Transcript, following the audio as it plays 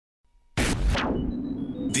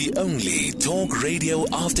The only talk radio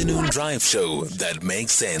afternoon drive show that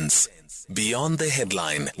makes sense. Beyond the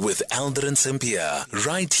Headline with Aldrin Sampear,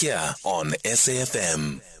 right here on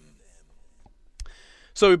SAFM.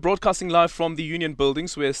 So we're broadcasting live from the Union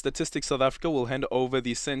Buildings, where Statistics South Africa will hand over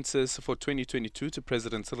the census for 2022 to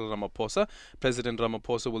President Cyril Ramaphosa. President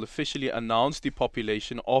Ramaphosa will officially announce the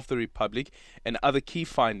population of the Republic and other key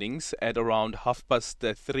findings at around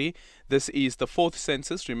 3:30. This is the fourth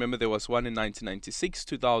census. Remember, there was one in 1996,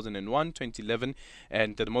 2001, 2011,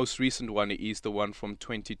 and the most recent one is the one from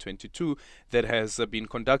 2022 that has been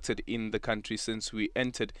conducted in the country since we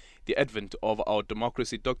entered the advent of our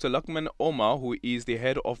democracy. Dr. Luqmaan Omar, who is the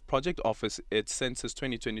head of project office at Census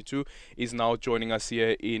 2022, is now joining us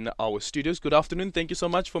here in our studios. Good afternoon. Thank you so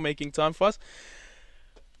much for making time for us.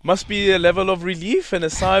 Must be a level of relief and a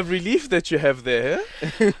sigh of relief that you have there.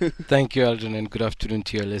 Thank you, Aldrin, and good afternoon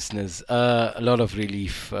to your listeners. A lot of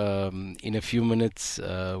relief. In a few minutes,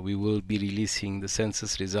 we will be releasing the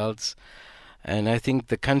census results. And I think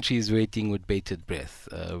the country is waiting with bated breath.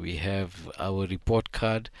 We have our report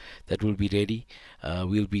card that will be ready.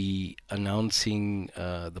 We'll be announcing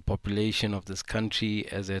the population of this country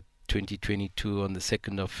as at 2022 on the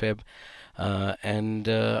 2nd of Feb. And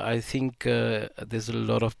I think there's a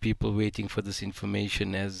lot of people waiting for this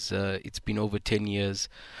information, as it's been over 10 years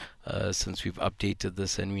since we've updated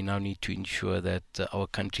this, and we now need to ensure that our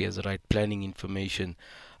country has the right planning information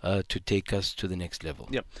to take us to the next level.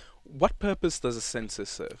 Yeah. What purpose does a census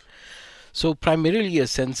serve? So primarily a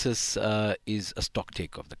census is a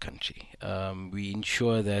stocktake of the country. We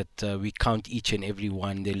ensure that we count each and every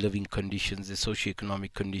one, their living conditions, their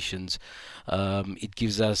socioeconomic conditions. It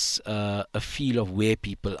gives us a feel of where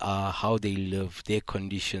people are, how they live, their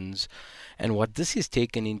conditions. And what this is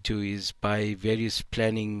taken into is by various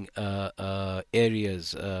planning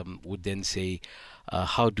areas would then say,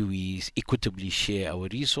 how do we equitably share our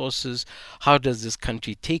resources? How does this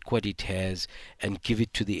country take what it has and give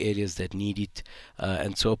it to the areas that need it?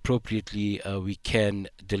 And so appropriately we can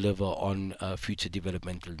deliver on future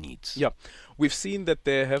developmental needs. Yeah, we've seen that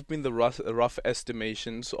there have been the rough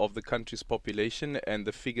estimations of the country's population, and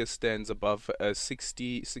the figure stands above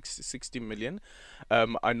 60 million.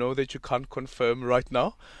 I know that you can't confirm right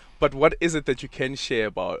now, but what is it that you can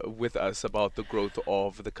share with us about the growth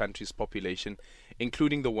of the country's population,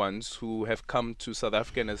 including the ones who have come to South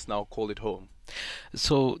Africa and has now called it home?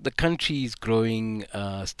 So the country is growing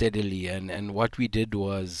steadily, and what we did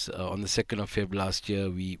was on the 2nd of Feb last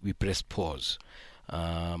year, we pressed pause.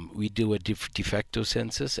 We do a de facto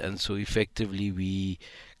census, and so effectively we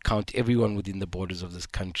count everyone within the borders of this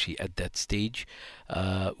country at that stage.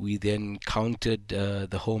 We then counted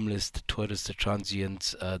the homeless, the tourists, the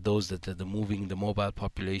transients, those that are the mobile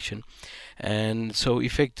population. And so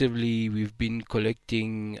effectively we've been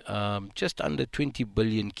collecting just under 20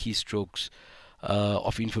 billion keystrokes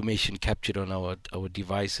of information captured on our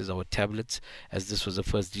devices, our tablets, as this was the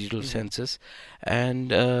first digital census. And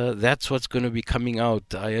that's what's going to be coming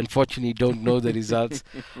out. I unfortunately don't know the results.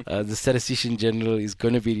 The Statistician General is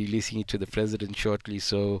going to be releasing it to the President shortly.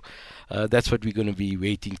 So that's what we're going to be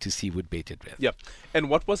waiting to see with bated breath. Yeah. And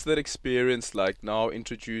what was that experience like, now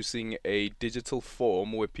introducing a digital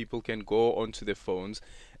form where people can go onto their phones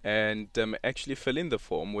and actually fill in the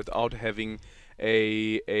form without having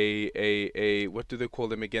a what do they call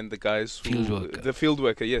them again? The guys who the field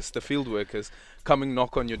worker, yes, the field workers coming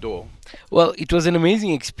knock on your door. Well, it was an amazing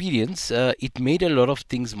experience. It made a lot of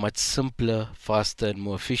things much simpler, faster, and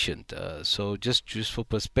more efficient. So just for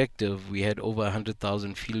perspective, we had over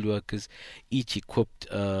 100,000 field workers, each equipped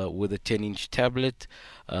with a 10-inch tablet,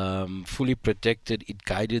 fully protected. It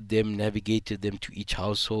guided them, navigated them to each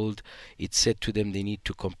household. It said to them they need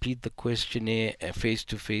to complete the questionnaire face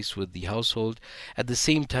to face with the household. At the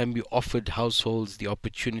same time, we offered households the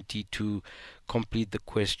opportunity to complete the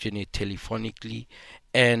questionnaire telephonically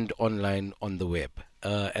and online on the web.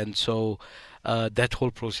 And so that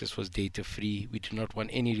whole process was data free. We did not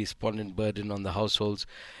want any respondent burden on the households.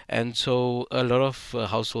 And so a lot of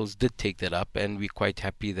households did take that up, and we're quite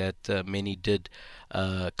happy that many did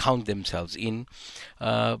count themselves in.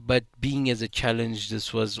 But being as a challenge,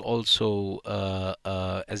 this was also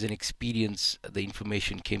as an experience, the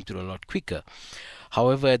information came through a lot quicker.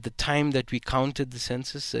 However, at the time that we counted the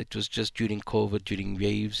census, it was just during COVID, during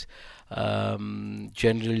waves.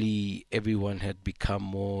 Generally, everyone had become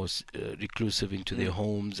more reclusive into their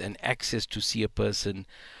homes, and access to see a person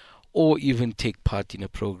or even take part in a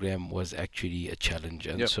program was actually a challenge.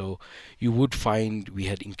 And so you would find we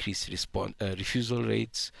had increased refusal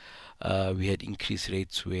rates. We had increased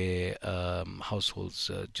rates where households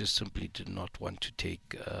just simply did not want to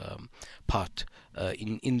take part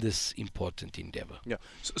in this important endeavor. Yeah.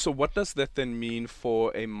 So what does that then mean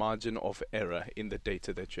for a margin of error in the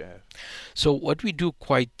data that you have? So what we do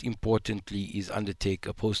quite importantly is undertake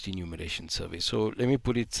a post-enumeration survey. So let me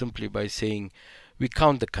put it simply by saying we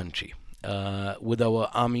count the country. With our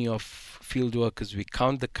army of field workers, we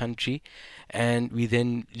count the country, and we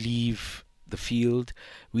then leave the field.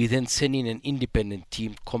 We then send in an independent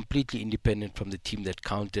team, completely independent from the team that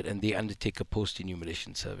counted, and they undertake a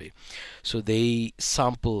post-enumeration survey. So they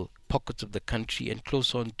sample pockets of the country, and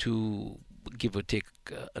close on to give or take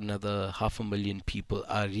another 500,000 people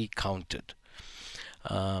are recounted.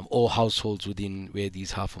 Or households within where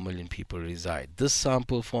these 500,000 people reside. This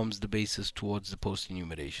sample forms the basis towards the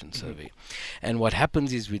post-enumeration survey. And what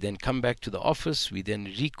happens is we then come back to the office, we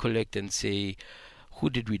then recollect and say, who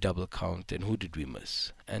did we double count and who did we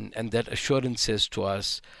miss? And that assurance says to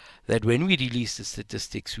us that when we release the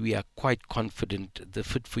statistics, we are quite confident the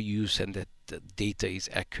fit for use and that the data is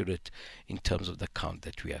accurate in terms of the count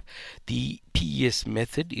that we have. The PES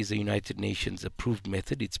method is a United Nations approved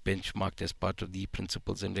method. It's benchmarked as part of the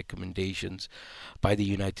principles and recommendations by the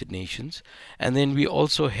United Nations. And then we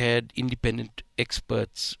also had independent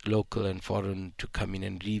experts, local and foreign, to come in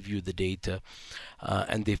and review the data.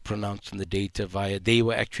 And they've pronounced on the data they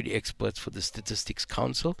were actually experts for the Statistics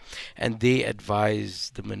Council, and they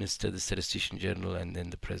advised the Minister, the Statistician General, and then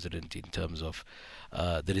the President in terms of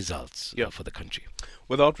the results for the country.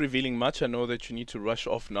 Without revealing much, I know that you need to rush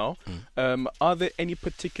off now. Are there any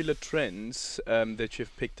particular trends that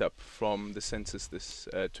you've picked up from the census this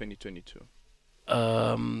 2022?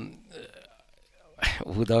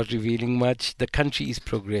 Without revealing much, the country is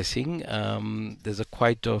progressing. There's a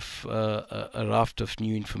raft of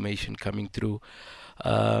new information coming through.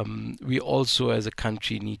 We also, as a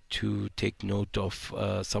country, need to take note of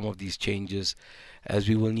some of these changes, as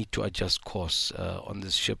we will need to adjust course on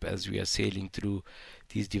this ship as we are sailing through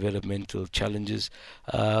these developmental challenges.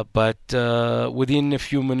 But within a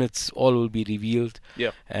few minutes, all will be revealed.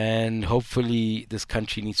 And hopefully this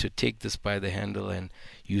country needs to take this by the handle and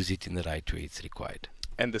use it in the right way it's required.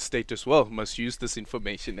 And the state as well must use this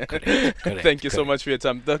information. Correct. Thank you so much for your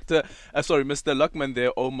time. Mr. Luqmaan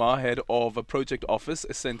there, Omar, head of a project office,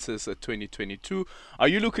 Census 2022. Are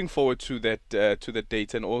you looking forward to that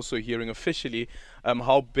data, and also hearing officially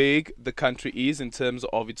how big the country is in terms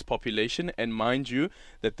of its population? And mind you,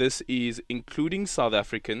 that this is including South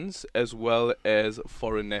Africans as well as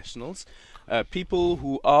foreign nationals. People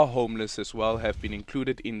who are homeless as well have been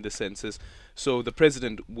included in the census. So the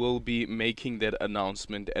President will be making that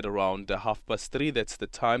announcement at around 3:30. That's the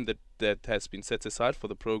time that has been set aside for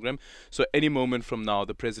the program. So any moment from now,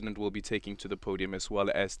 the President will be taking to the podium, as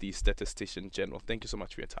well as the Statistician General. Thank you so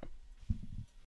much for your time.